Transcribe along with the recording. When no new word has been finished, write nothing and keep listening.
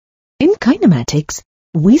kinematics,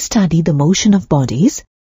 we study the motion of bodies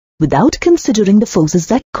without considering the forces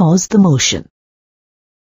that cause the motion.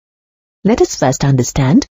 Let us first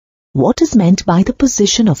understand what is meant by the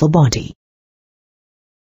position of a body.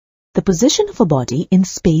 The position of a body in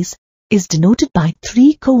space is denoted by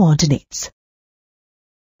three coordinates: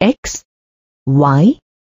 x, y,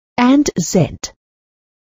 and z.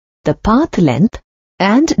 The path length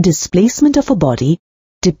and displacement of a body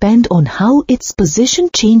depend on how its position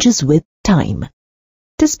changes with time.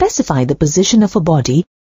 To specify the position of a body,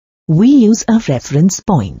 we use a reference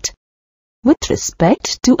point with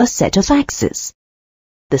respect to a set of axes.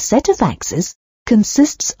 The set of axes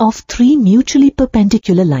consists of three mutually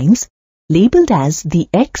perpendicular lines labeled as the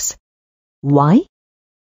x, y,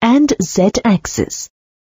 and z axis.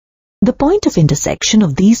 The point of intersection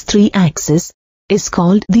of these three axes is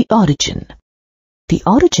called the origin. The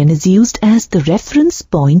origin is used as the reference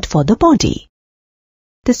point for the body.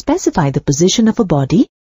 To specify the position of a body,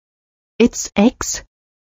 its x,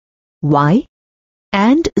 y,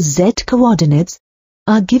 and z coordinates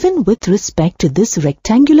are given with respect to this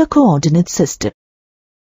rectangular coordinate system.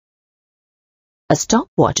 A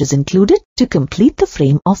stopwatch is included to complete the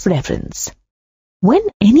frame of reference. When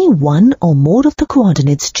any one or more of the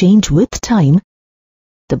coordinates change with time,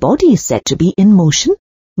 the body is said to be in motion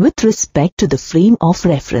with respect to the frame of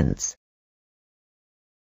reference.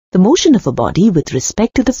 The motion of a body with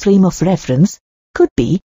respect to the frame of reference could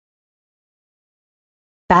be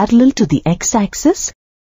parallel to the x-axis,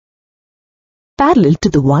 parallel to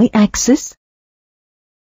the y-axis,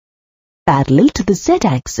 parallel to the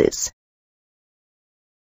z-axis,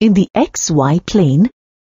 in the xy plane,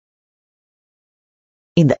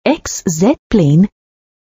 in the xz plane,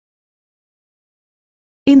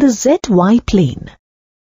 in the zy plane,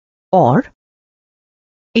 or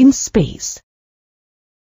in space.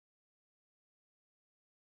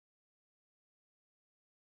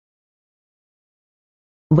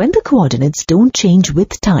 When the coordinates don't change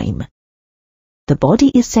with time, the body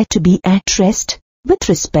is said to be at rest with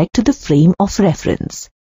respect to the frame of reference.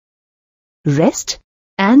 Rest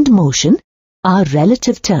and motion are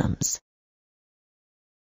relative terms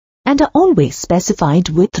and are always specified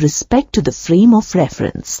with respect to the frame of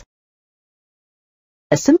reference.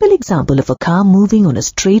 A simple example of a car moving on a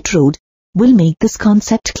straight road will make this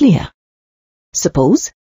concept clear.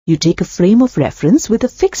 Suppose you take a frame of reference with a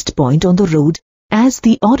fixed point on the road as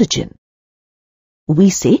the origin. We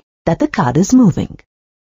say that the car is moving.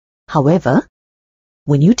 However,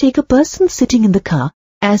 when you take a person sitting in the car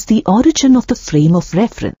as the origin of the frame of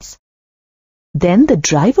reference, then the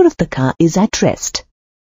driver of the car is at rest,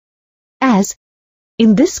 as,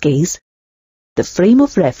 in this case, the frame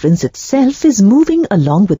of reference itself is moving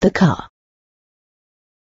along with the car.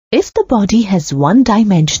 If the body has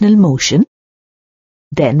one-dimensional motion,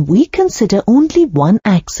 then we consider only one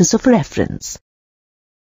axis of reference.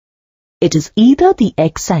 It is either the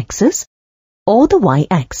x-axis or the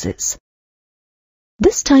y-axis.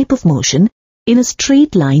 This type of motion in a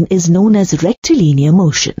straight line is known as rectilinear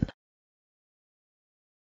motion.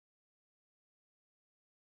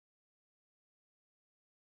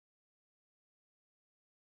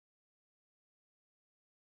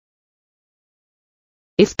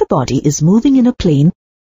 If the body is moving in a plane,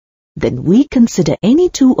 then we consider any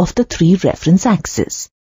two of the three reference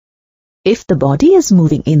axes. If the body is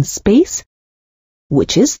moving in space,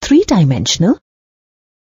 which is three-dimensional,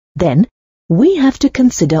 then we have to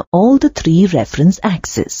consider all the three reference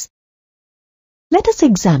axes. Let us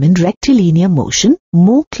examine rectilinear motion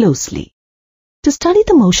more closely. To study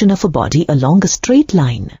the motion of a body along a straight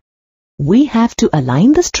line, we have to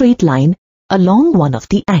align the straight line along one of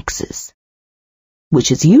the axes,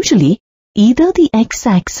 which is usually either the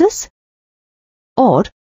x-axis or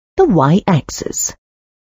the y-axis,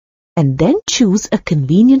 and then choose a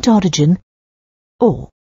convenient origin, O.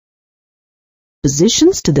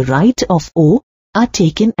 Positions to the right of O are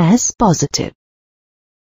taken as positive,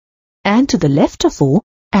 and to the left of O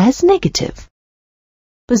as negative.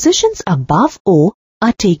 Positions above O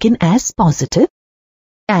are taken as positive,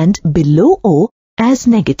 and below O as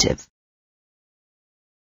negative.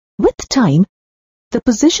 With time, the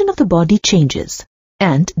position of the body changes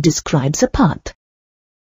and describes a path.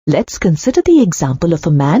 Let's consider the example of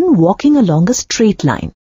a man walking along a straight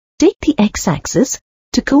line. Take the x-axis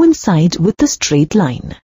to coincide with the straight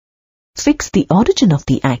line. Fix the origin of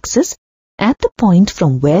the axis at the point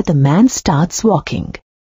from where the man starts walking.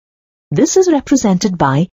 This is represented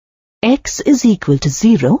by x is equal to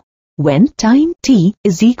 0 when time t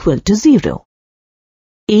is equal to 0.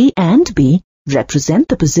 A and B represent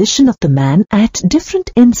the position of the man at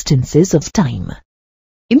different instances of time.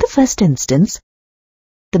 In the first instance,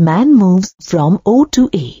 the man moves from O to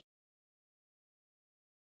A.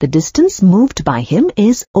 The distance moved by him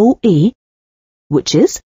is OA, which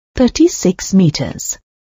is 36 meters.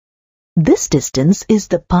 This distance is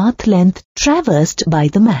the path length traversed by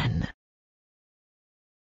the man.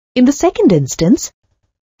 In the second instance,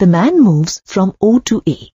 the man moves from O to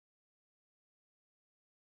A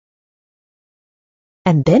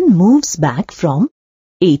and then moves back from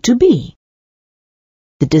A to B.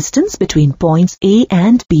 The distance between points A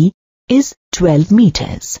and B is 12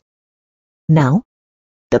 meters. Now,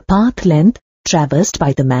 the path length traversed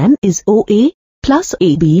by the man is OA plus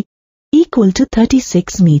AB equal to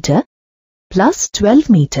 36 meter plus 12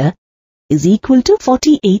 meter is equal to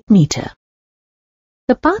 48 meter.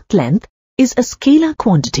 The path length is a scalar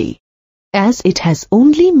quantity as it has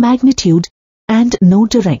only magnitude and no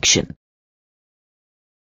direction.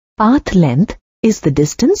 Path length is the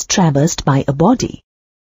distance traversed by a body,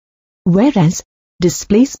 whereas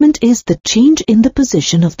displacement is the change in the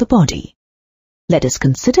position of the body. Let us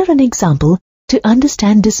consider an example to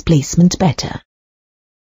understand displacement better.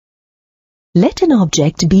 Let an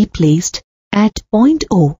object be placed at point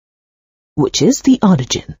O, which is the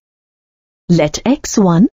origin. Let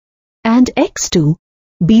x1 and x2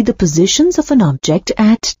 be the positions of an object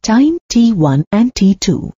at time t1 and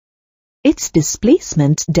t2. Its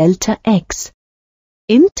displacement delta x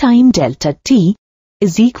in time delta t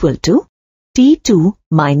is equal to t2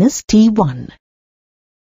 minus t1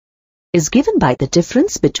 is given by the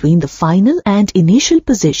difference between the final and initial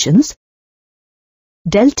positions.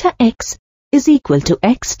 Delta x is equal to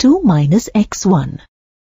x2 minus x1.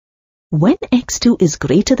 When x2 is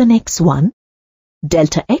greater than x1,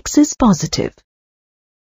 delta x is positive.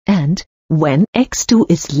 And when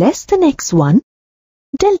x2 is less than x1,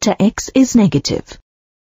 delta x is negative.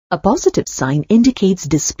 A positive sign indicates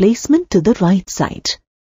displacement to the right side.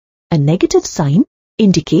 A negative sign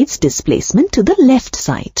indicates displacement to the left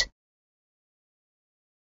side.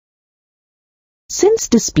 Since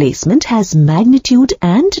displacement has magnitude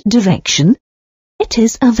and direction, it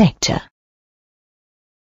is a vector.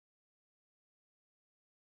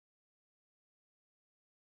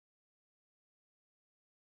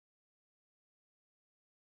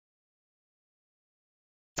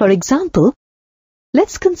 For example,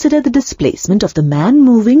 let's consider the displacement of the man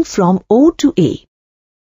moving from O to A.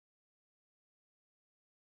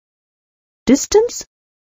 Distance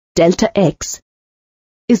delta x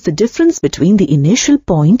is the difference between the initial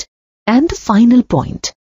point and the final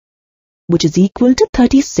point, which is equal to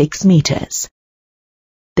 36 meters.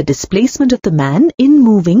 The displacement of the man in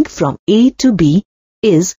moving from A to B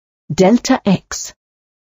is delta x,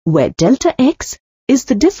 where delta x is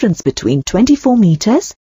the difference between 24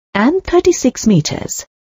 meters and 36 meters,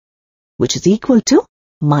 which is equal to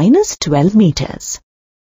minus 12 meters.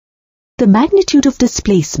 The magnitude of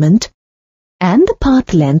displacement and the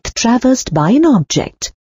path length traversed by an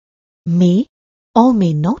object may or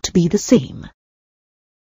may not be the same.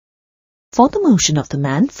 For the motion of the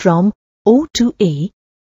man from O to A,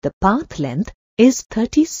 the path length is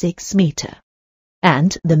 36 meter,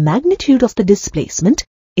 and the magnitude of the displacement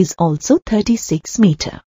is also 36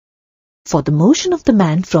 meter. For the motion of the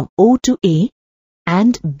man from O to A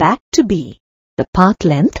and back to B, the path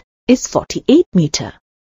length is 48 meter,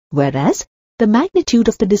 whereas the magnitude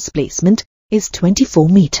of the displacement is 24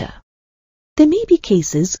 meter. There may be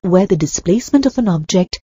cases where the displacement of an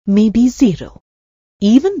object may be zero,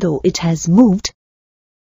 even though it has moved,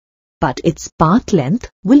 but its path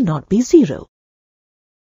length will not be zero.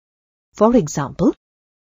 For example,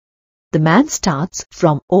 the man starts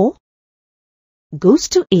from O, goes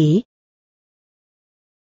to A,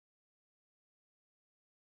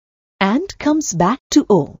 and comes back to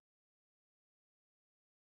O.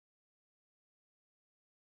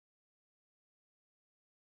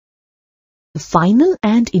 The final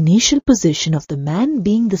and initial position of the man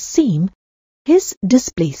being the same, his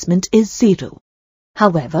displacement is zero.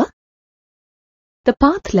 However, the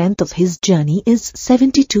path length of his journey is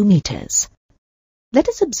 72 meters. Let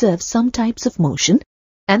us observe some types of motion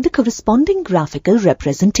and the corresponding graphical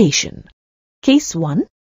representation. Case 1.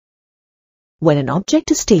 When an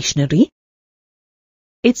object is stationary,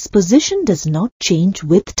 its position does not change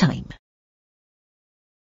with time.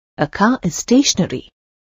 A car is stationary,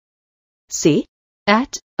 say,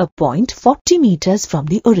 at a point 40 meters from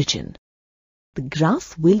the origin. The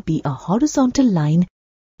graph will be a horizontal line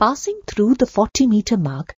passing through the 40-meter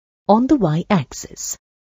mark on the y-axis.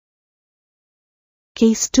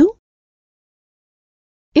 Case 2.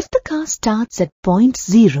 If the car starts at point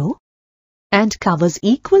 0 and covers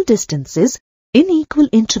equal distances in equal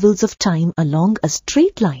intervals of time along a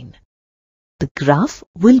straight line, the graph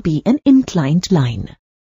will be an inclined line.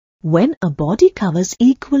 When a body covers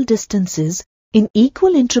equal distances in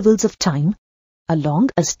equal intervals of time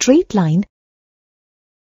along a straight line,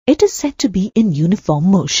 it is said to be in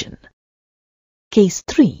uniform motion. Case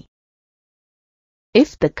 3.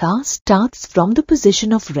 If the car starts from the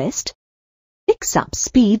position of rest, picks up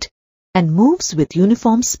speed and moves with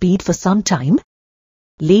uniform speed for some time,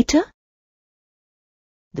 later,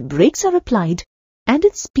 the brakes are applied and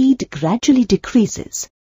its speed gradually decreases,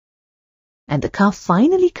 and the car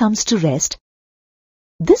finally comes to rest,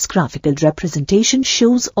 this graphical representation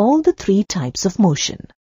shows all the 3 types of motion.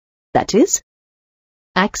 That is,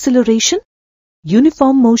 acceleration,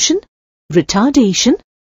 uniform motion, retardation,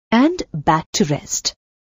 and back to rest.